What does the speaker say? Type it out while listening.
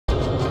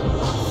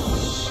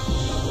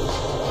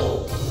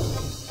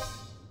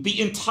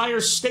The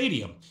entire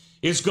stadium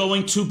is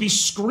going to be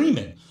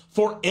screaming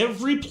for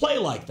every play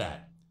like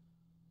that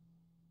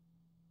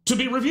to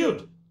be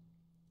reviewed.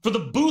 For the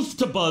booth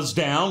to buzz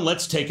down,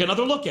 let's take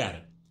another look at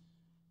it.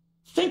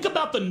 Think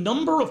about the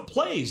number of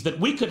plays that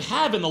we could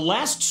have in the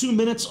last 2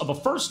 minutes of a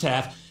first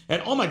half,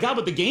 and oh my God,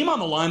 with the game on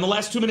the line, the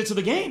last 2 minutes of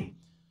the game,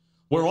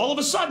 where all of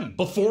a sudden,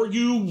 before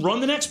you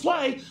run the next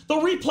play, the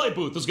replay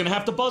booth is going to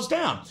have to buzz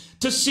down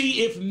to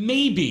see if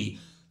maybe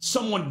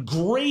someone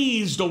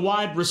grazed a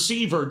wide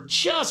receiver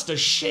just a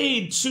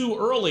shade too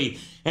early.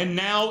 And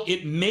now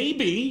it may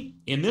be,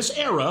 in this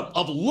era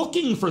of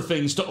looking for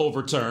things to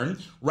overturn,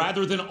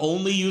 rather than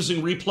only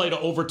using replay to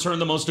overturn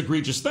the most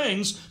egregious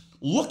things,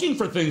 looking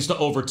for things to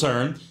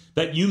overturn,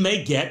 that you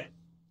may get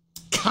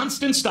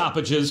constant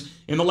stoppages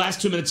in the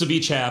last 2 minutes of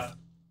each half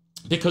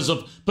because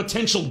of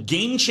potential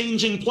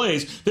game-changing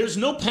plays. There's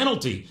no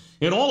penalty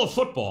in all of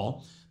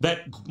football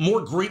that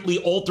more greatly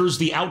alters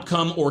the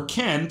outcome or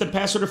can than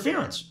pass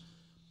interference.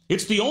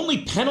 It's the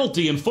only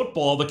penalty in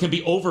football that can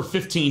be over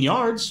 15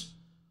 yards,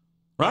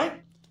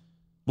 right?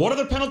 What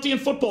other penalty in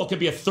football can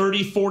be a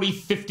 30, 40,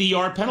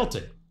 50-yard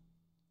penalty?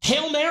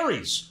 Hail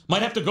Marys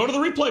might have to go to the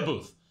replay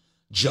booth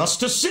just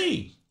to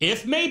see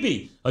if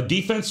maybe a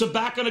defensive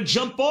back on a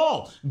jump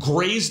ball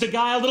grazed a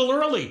guy a little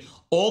early,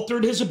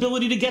 altered his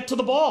ability to get to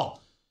the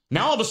ball.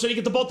 Now all of a sudden you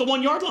get the ball at the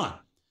 1 yard line.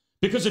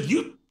 Because if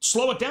you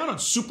slow it down on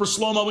super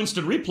slow-mo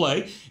instant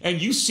replay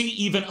and you see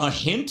even a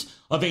hint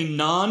of a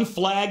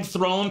non-flag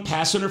thrown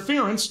pass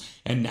interference,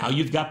 and now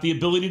you've got the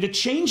ability to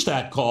change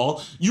that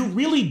call, you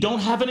really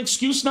don't have an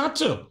excuse not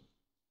to.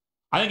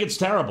 I think it's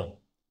terrible.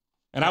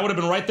 And I would have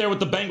been right there with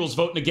the Bengals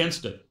voting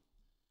against it.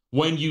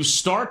 When you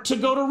start to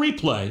go to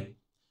replay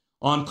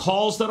on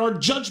calls that are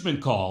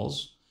judgment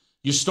calls,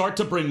 you start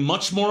to bring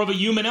much more of a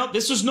human out.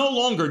 This is no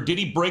longer, did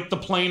he break the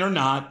plane or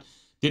not?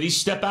 Did he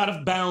step out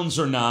of bounds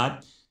or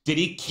not? Did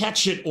he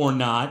catch it or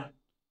not?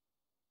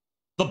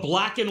 The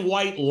black and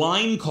white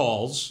line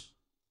calls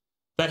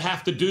that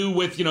have to do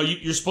with,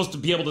 you're supposed to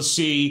be able to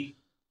see,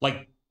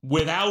 like,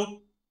 without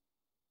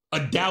a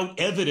doubt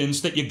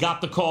evidence that you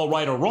got the call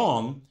right or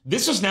wrong.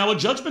 This is now a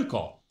judgment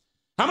call.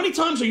 How many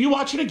times are you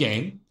watching a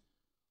game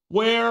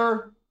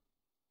where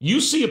you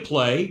see a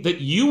play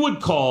that you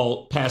would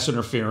call pass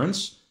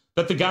interference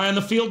that the guy on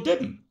the field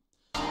didn't?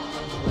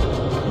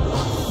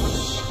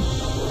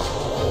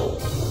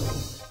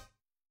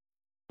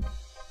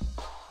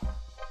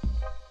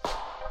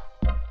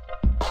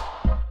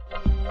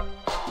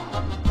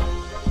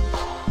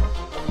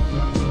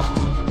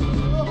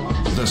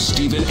 The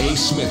Stephen A.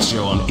 Smith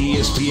Show on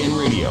ESPN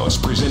Radio is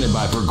presented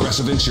by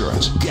Progressive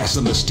Insurance. Guests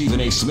on the Stephen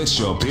A. Smith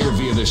Show appear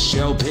via the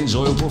Shell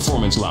Pennzoil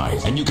Performance Line,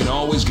 and you can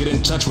always get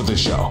in touch with the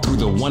show through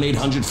the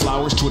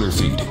 1-800-Flowers Twitter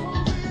feed.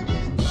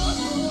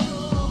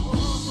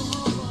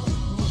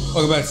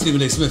 Welcome back to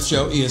Stephen A. Smith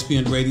Show,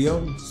 ESPN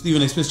Radio.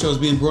 Stephen A. Smith Show is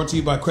being brought to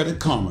you by Credit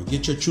Karma.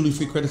 Get your truly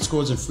free credit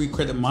scores and free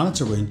credit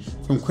monitoring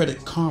from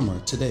Credit Karma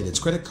today. That's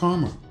Credit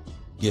Karma.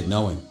 Get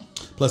knowing.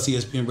 Plus,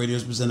 ESPN Radio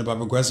is presented by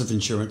Progressive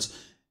Insurance.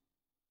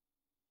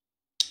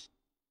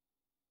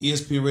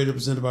 ESPN Radio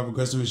presented by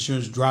Progressive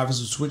Insurance. Drivers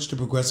who switch to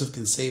Progressive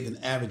can save an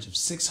average of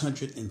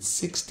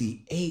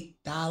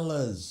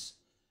 $668.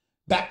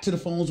 Back to the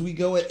phones we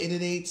go at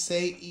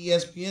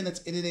 888-SAY-ESPN.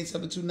 That's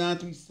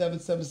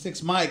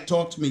 888-729-3776. Mike,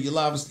 talk to me. You're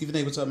live with Stephen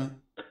A. What's up, man?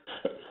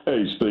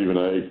 Hey, Stephen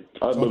A.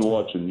 I've been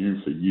watching you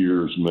for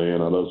years,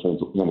 man. I just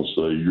want to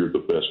say you're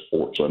the best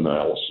sports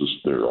analysis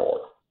there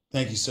are.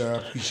 Thank you, sir. I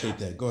appreciate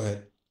that. Go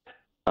ahead.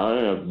 I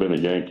have been a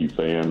Yankee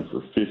fan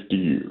for 50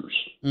 years.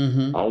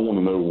 Mm-hmm. I want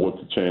to know what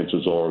the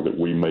chances are that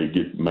we may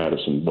get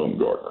Madison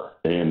Bumgarner,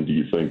 and do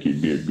you think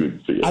he'd be a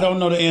good fit? I don't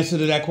know the answer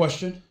to that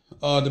question,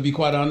 to be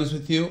quite honest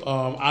with you.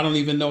 I don't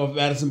even know if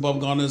Madison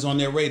Bumgarner is on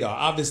their radar.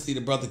 Obviously,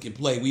 the brother can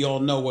play. We all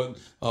know what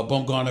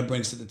Bumgarner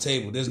brings to the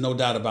table. There's no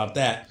doubt about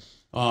that.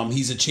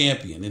 He's a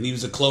champion, and he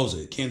was a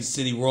closer. Kansas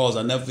City Royals,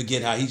 I'll never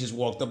forget how he just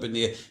walked up in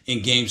there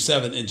in Game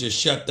 7 and just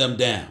shut them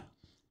down.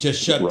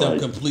 Just shut them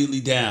completely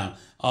down.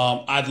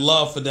 I'd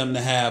love for them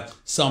to have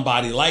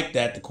somebody like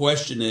that. The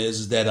question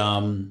is that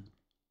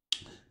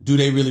do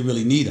they really,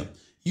 really need him?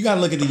 You got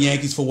to look at the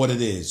Yankees for what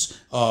it is.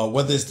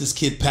 Whether it's this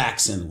kid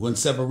Paxton, when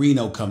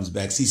Severino comes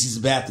back, CC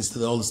Sabathis,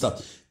 to all the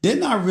stuff. They're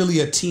not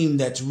really a team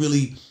that's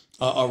really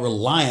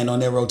reliant on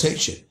their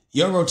rotation.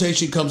 Your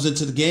rotation comes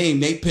into the game,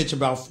 they pitch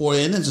about 4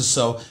 innings or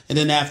so, and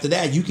then after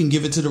that, you can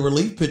give it to the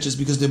relief pitchers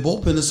because their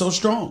bullpen is so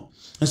strong.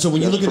 And so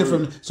when you look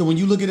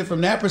at it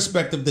from that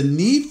perspective, the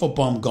need for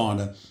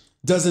Bumgarner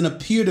doesn't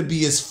appear to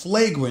be as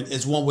flagrant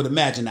as one would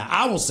imagine. Now,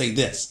 I will say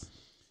this.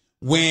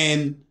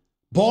 When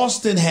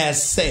Boston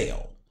has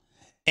Sale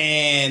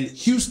and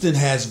Houston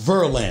has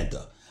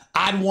Verlander,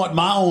 I'd want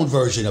my own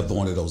version of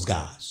one of those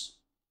guys.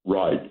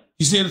 Right.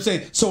 You see what I'm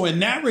saying? So in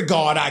that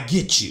regard, I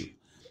get you.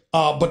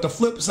 But the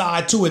flip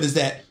side to it is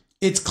that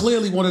it's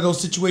clearly one of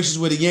those situations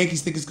where the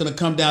Yankees think it's going to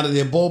come down to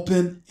their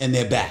bullpen and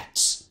their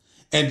bats.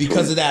 And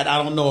because of that,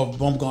 I don't know if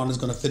Bumgarner is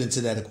going to fit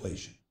into that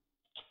equation.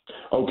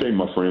 Okay,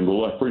 my friend.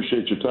 Well, I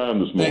appreciate your time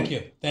this morning. Thank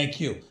you. Thank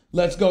you.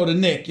 Let's go to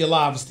Nick. You're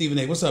live with Stephen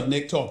A. What's up,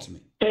 Nick? Talk to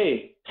me.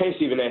 Hey,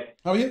 Stephen A.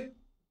 How are you?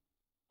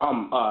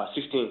 I'm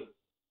 16.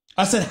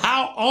 I said,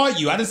 how are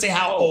you? I didn't say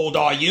how old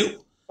are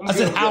you. I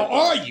said, how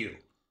are you?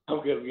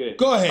 I'm good.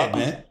 Go ahead,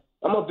 man.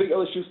 I'm a big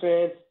LSU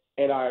fan,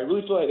 and I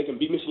really feel like they can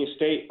beat Michigan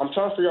State. I'm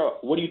trying to figure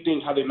out, what do you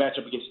think how they match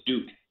up against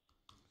Duke?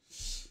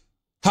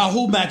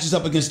 Who matches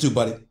up against Duke,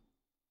 buddy?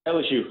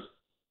 LSU.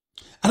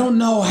 I don't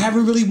know. I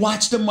haven't really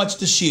watched them much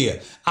this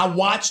year. I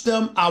watched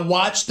them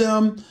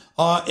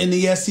in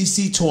the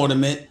SEC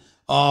tournament.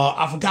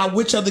 I forgot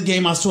which other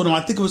game I saw them.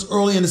 I think it was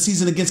early in the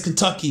season against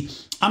Kentucky.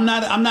 I'm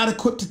not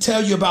equipped to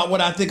tell you about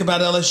what I think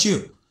about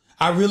LSU.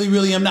 I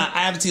really am not.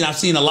 I've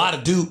seen a lot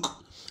of Duke.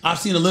 I've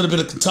seen a little bit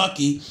of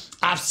Kentucky.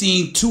 I've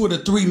seen 2 of the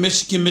 3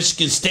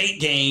 Michigan State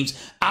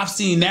games. I've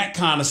seen that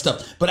kind of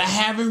stuff. But I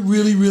haven't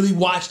really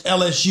watched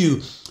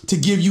LSU to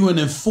give you an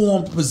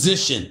informed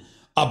position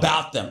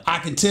about them. I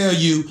can tell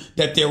you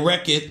that their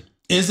record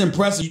is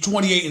impressive.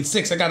 You're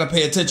 28-6. I got to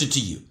pay attention to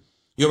you.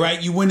 You're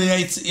right. You win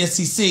the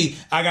SEC.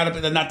 I got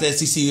to, not the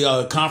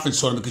SEC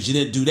conference tournament because you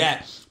didn't do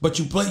that. But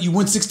you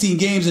win 16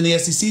 games in the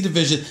SEC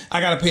division.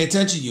 I got to pay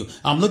attention to you.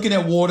 I'm looking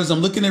at Waters. I'm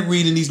looking at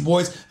Reed and these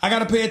boys. I got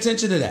to pay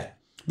attention to that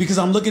because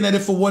I'm looking at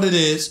it for what it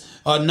is.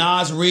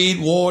 Nas, Reed,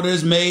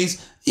 Waters,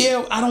 Mays.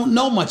 Yeah, I don't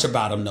know much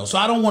about them though. So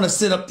I don't want to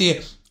sit up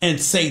there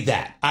and say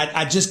that.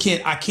 I just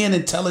can't. I can't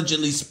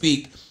intelligently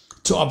speak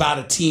about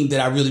a team that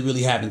I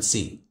really haven't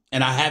seen.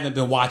 And I haven't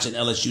been watching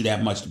LSU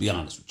that much, to be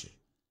honest with you.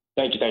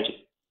 Thank you.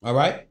 All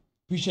right?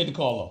 Appreciate the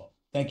call, though.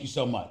 Thank you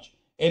so much.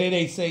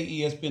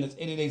 888-SAY-ESPN. It's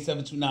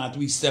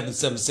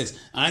 888-729-3776.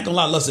 I ain't gonna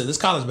lie. Listen, this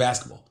college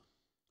basketball.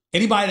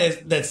 Anybody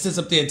that sits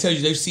up there and tells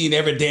you they've seen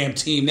every damn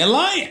team, they're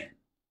lying.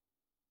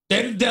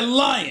 They're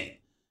lying.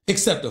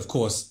 Except, of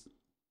course,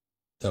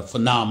 the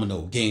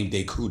phenomenal game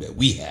day crew that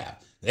we have.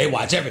 They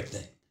watch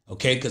everything,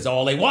 okay? Because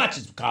all they watch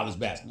is college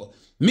basketball.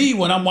 Me,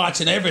 when I'm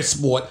watching every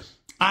sport,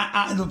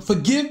 I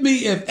forgive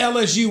me if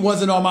LSU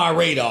wasn't on my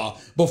radar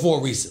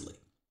before recently.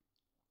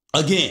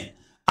 Again,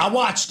 I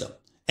watched them,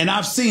 and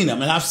I've seen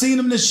them, and I've seen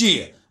them this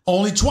year,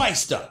 only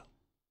twice, though.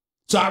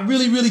 So I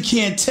really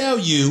can't tell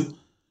you,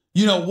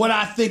 what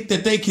I think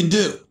that they can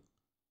do,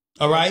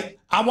 all right?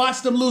 I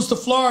watched them lose to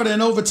Florida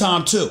in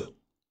overtime, too.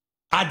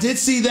 I did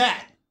see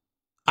that.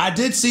 But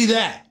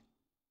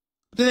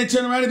then they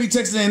turn around and beat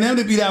Texas A&M.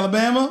 They beat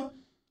Alabama.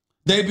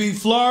 They beat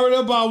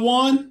Florida by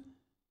 1.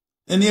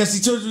 And the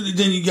SEC tournament,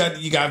 then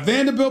you got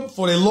Vanderbilt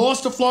before they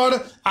lost to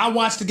Florida. I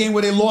watched the game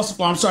where they lost to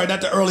Florida. I'm sorry,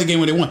 not the early game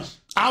when they won.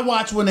 I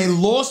watched when they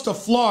lost to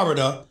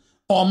Florida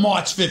on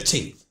March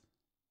 15th.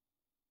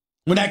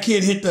 When that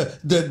kid hit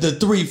the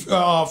 3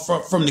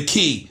 from the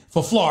key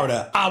for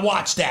Florida. I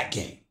watched that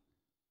game.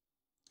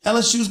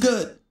 LSU's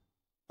good.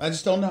 I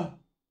just don't know.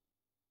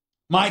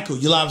 Michael,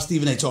 you live with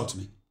Stephen A. Talk to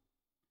me.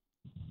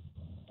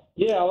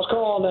 Yeah, I was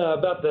calling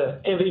about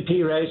the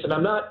MVP race, and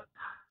I'm not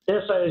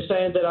necessarily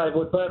saying that I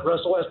would put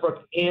Russell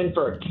Westbrook in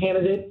for a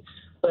candidate,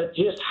 but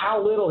just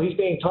how little he's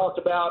being talked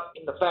about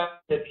in the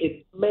fact that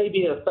it may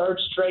be a 3rd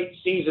straight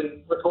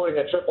season recording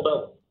a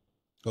triple-double.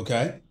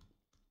 Okay.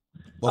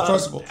 Well,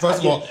 first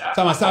of all,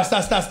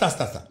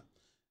 stop.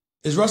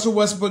 Did Russell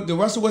Westbrook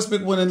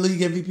win a league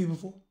MVP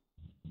before?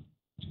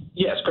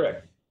 Yes,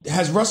 correct.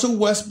 Has Russell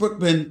Westbrook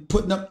been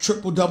putting up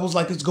triple-doubles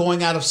like it's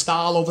going out of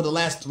style over the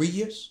last 3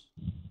 years?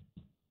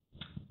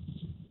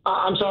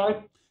 I'm sorry?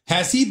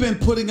 Has he been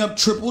putting up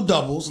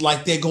triple-doubles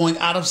like they're going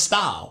out of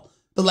style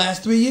the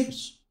last 3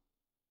 years?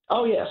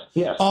 Oh, yes.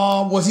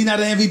 Was he not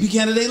an MVP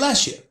candidate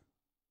last year?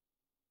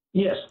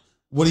 Yes.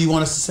 What do you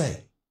want us to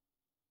say?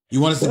 You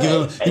want us to give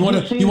him?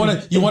 You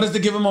want us to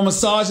give him a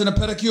massage and a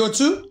pedicure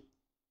too?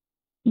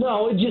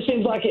 No, it just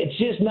seems like it's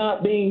just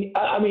not being.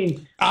 I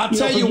mean, I'll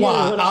tell you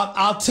why.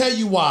 I'll tell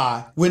you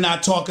why we're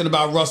not talking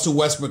about Russell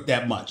Westbrook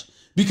that much,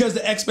 because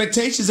the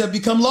expectations have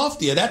become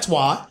loftier. That's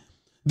why.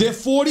 They're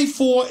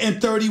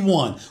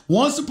 44-31.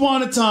 Once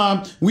upon a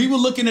time, we were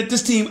looking at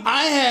this team.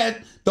 I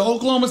had the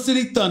Oklahoma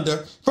City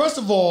Thunder. First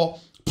of all,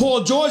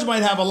 Paul George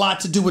might have a lot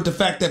to do with the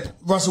fact that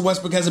Russell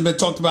Westbrook hasn't been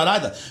talked about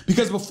either.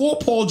 Because before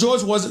Paul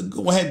George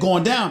had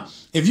gone down,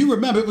 if you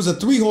remember, it was a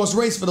 3-horse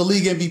race for the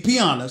league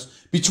MVP honors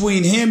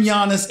between him,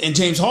 Giannis, and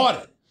James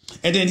Harden.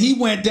 And then he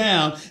went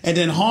down, and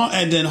then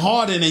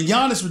Harden and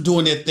Giannis were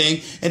doing their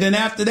thing. And then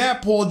after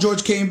that, Paul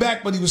George came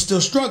back, but he was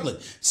still struggling.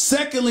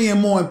 Secondly,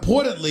 and more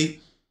importantly,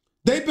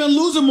 they've been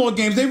losing more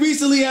games. They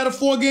recently had a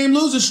 4-game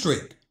losing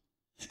streak.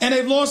 And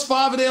they've lost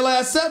 5 of their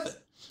last 7.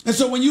 And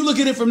so when you look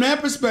at it from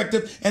that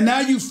perspective, and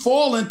now you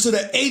fall into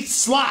the 8th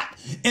slot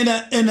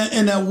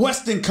in a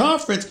Western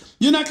Conference,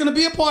 you're not going to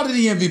be a part of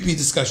the MVP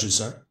discussion,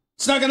 sir.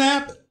 It's not going to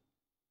happen.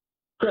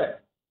 Correct.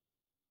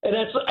 And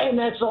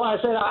that's why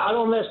I said I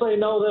don't necessarily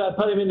know that I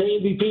put him in the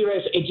MVP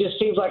race. It just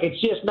seems like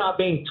it's just not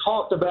being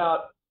talked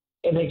about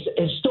in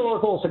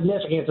historical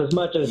significance as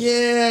much as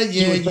Yeah.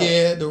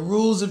 The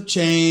rules have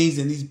changed,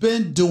 and he's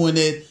been doing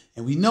it,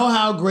 and we know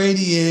how great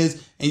he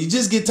is, and you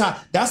just get tired.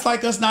 That's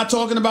like us not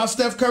talking about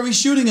Steph Curry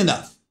shooting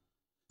enough.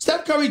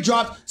 Steph Curry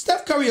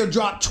will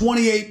drop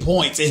 28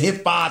 points and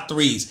hit 5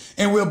 threes,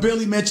 and we'll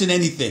barely mention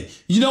anything.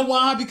 You know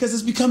why? Because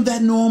it's become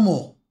that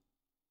normal.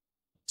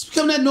 It's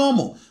become that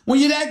normal. When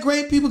you're that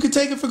great, people can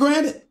take it for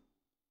granted.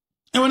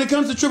 And when it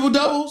comes to triple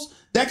doubles,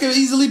 that could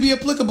easily be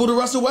applicable to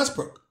Russell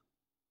Westbrook.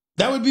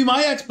 That would be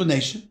my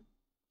explanation.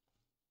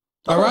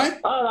 All right?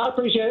 I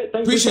appreciate it.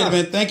 Appreciate it,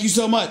 man. Thank you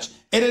so much.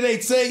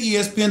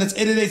 888-SAY-ESPN. That's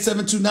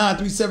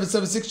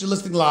 888-729-3776. You're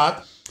listening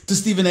live to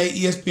Stephen A.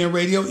 ESPN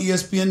Radio,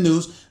 ESPN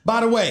News.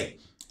 By the way,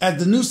 as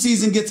the new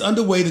season gets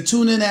underway, the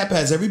TuneIn app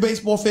has every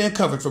baseball fan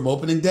covered from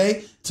opening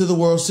day to the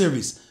World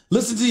Series.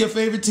 Listen to your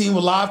favorite team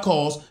with live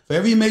calls for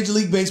every Major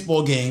League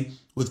Baseball game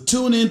with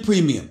TuneIn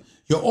Premium.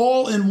 Your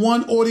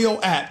all-in-one audio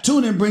app.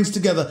 TuneIn brings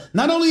together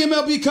not only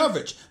MLB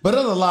coverage, but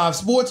other live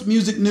sports,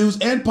 music, news,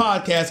 and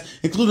podcasts,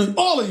 including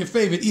all of your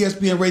favorite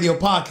ESPN radio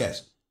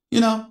podcasts.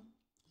 You know,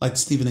 like the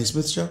Stephen A.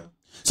 Smith Show.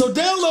 So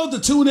download the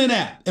TuneIn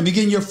app and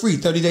begin your free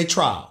 30-day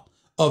trial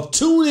of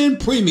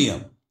TuneIn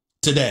Premium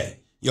today.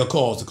 Your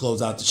calls to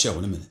close out the show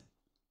in a minute.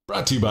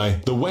 Brought to you by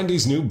the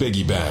Wendy's new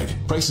Biggie Bag.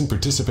 Price and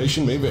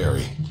participation may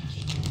vary.